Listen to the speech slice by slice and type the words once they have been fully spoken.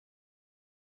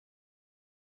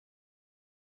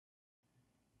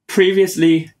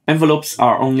Previously, envelopes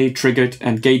are only triggered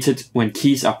and gated when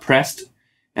keys are pressed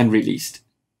and released.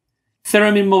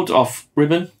 Theremin mode of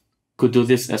ribbon could do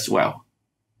this as well.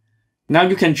 Now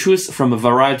you can choose from a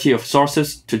variety of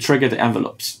sources to trigger the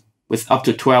envelopes, with up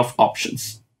to 12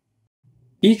 options.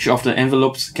 Each of the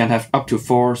envelopes can have up to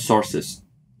 4 sources.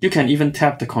 You can even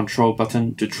tap the control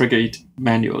button to trigger it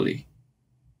manually.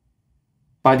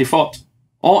 By default,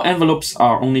 all envelopes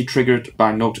are only triggered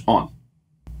by Note On.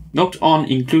 Note On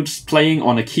includes playing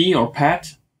on a key or pad,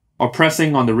 or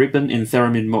pressing on the ribbon in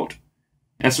theremin mode,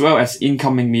 as well as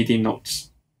incoming MIDI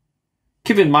notes.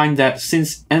 Keep in mind that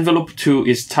since envelope 2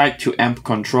 is tied to amp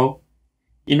control,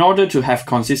 in order to have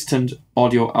consistent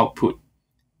audio output,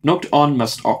 Note On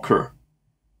must occur.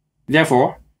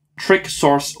 Therefore, trick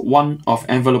source 1 of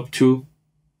envelope 2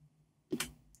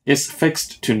 is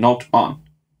fixed to Note On,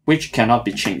 which cannot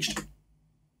be changed.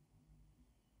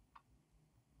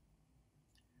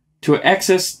 To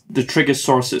access the trigger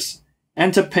sources,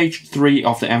 enter page 3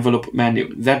 of the envelope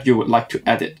menu that you would like to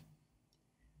edit.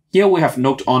 Here we have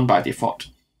Note On by default.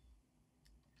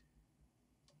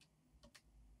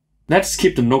 Let's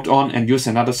keep the Note On and use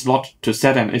another slot to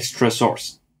set an extra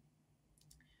source.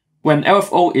 When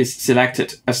LFO is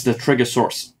selected as the trigger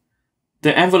source,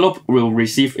 the envelope will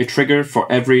receive a trigger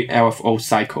for every LFO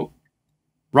cycle,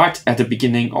 right at the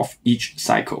beginning of each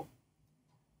cycle.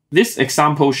 This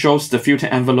example shows the filter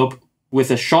envelope with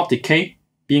a short decay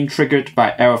being triggered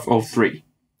by LFO3,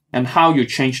 and how you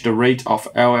change the rate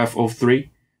of LFO3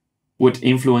 would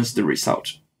influence the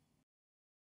result.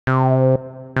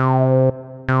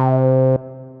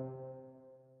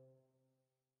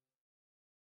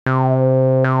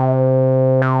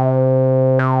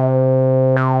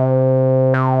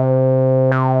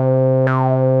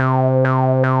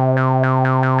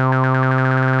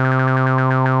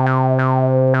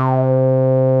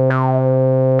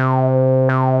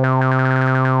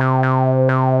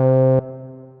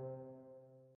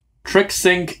 Trick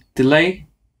sync, delay,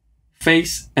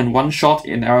 phase, and one shot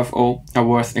in LFO are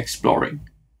worth exploring.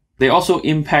 They also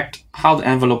impact how the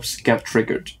envelopes get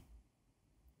triggered.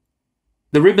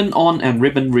 The ribbon on and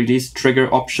ribbon release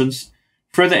trigger options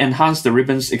further enhance the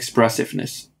ribbon's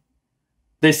expressiveness.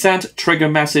 They send trigger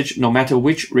message no matter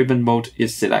which ribbon mode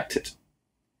is selected.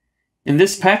 In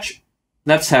this patch,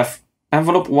 let's have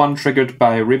envelope 1 triggered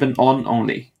by ribbon on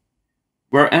only,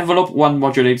 where envelope 1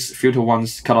 modulates filter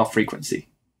 1's cutoff frequency.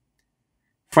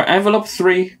 For envelope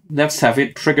 3, let's have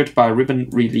it triggered by ribbon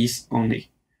release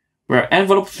only, where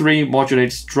envelope 3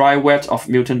 modulates dry wet of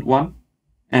mutant 1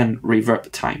 and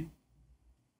reverb time.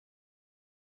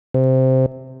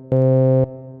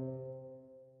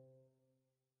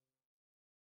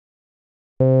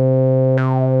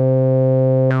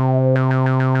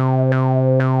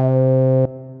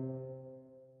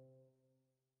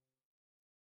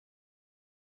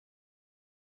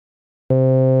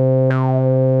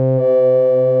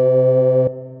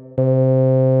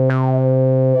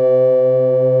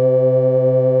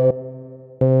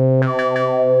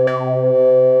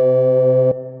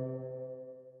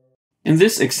 In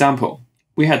this example,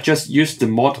 we had just used the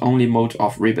mod-only mode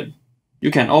of ribbon. You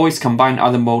can always combine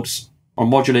other modes or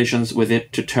modulations with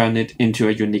it to turn it into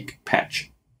a unique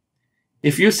patch.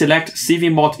 If you select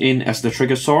CV mod in as the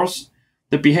trigger source,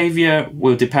 the behavior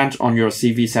will depend on your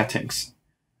CV settings,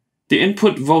 the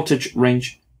input voltage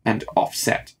range, and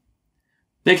offset.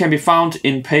 They can be found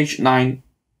in page 9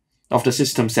 of the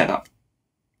system setup.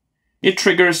 It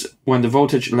triggers when the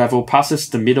voltage level passes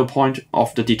the middle point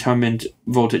of the determined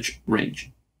voltage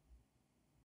range.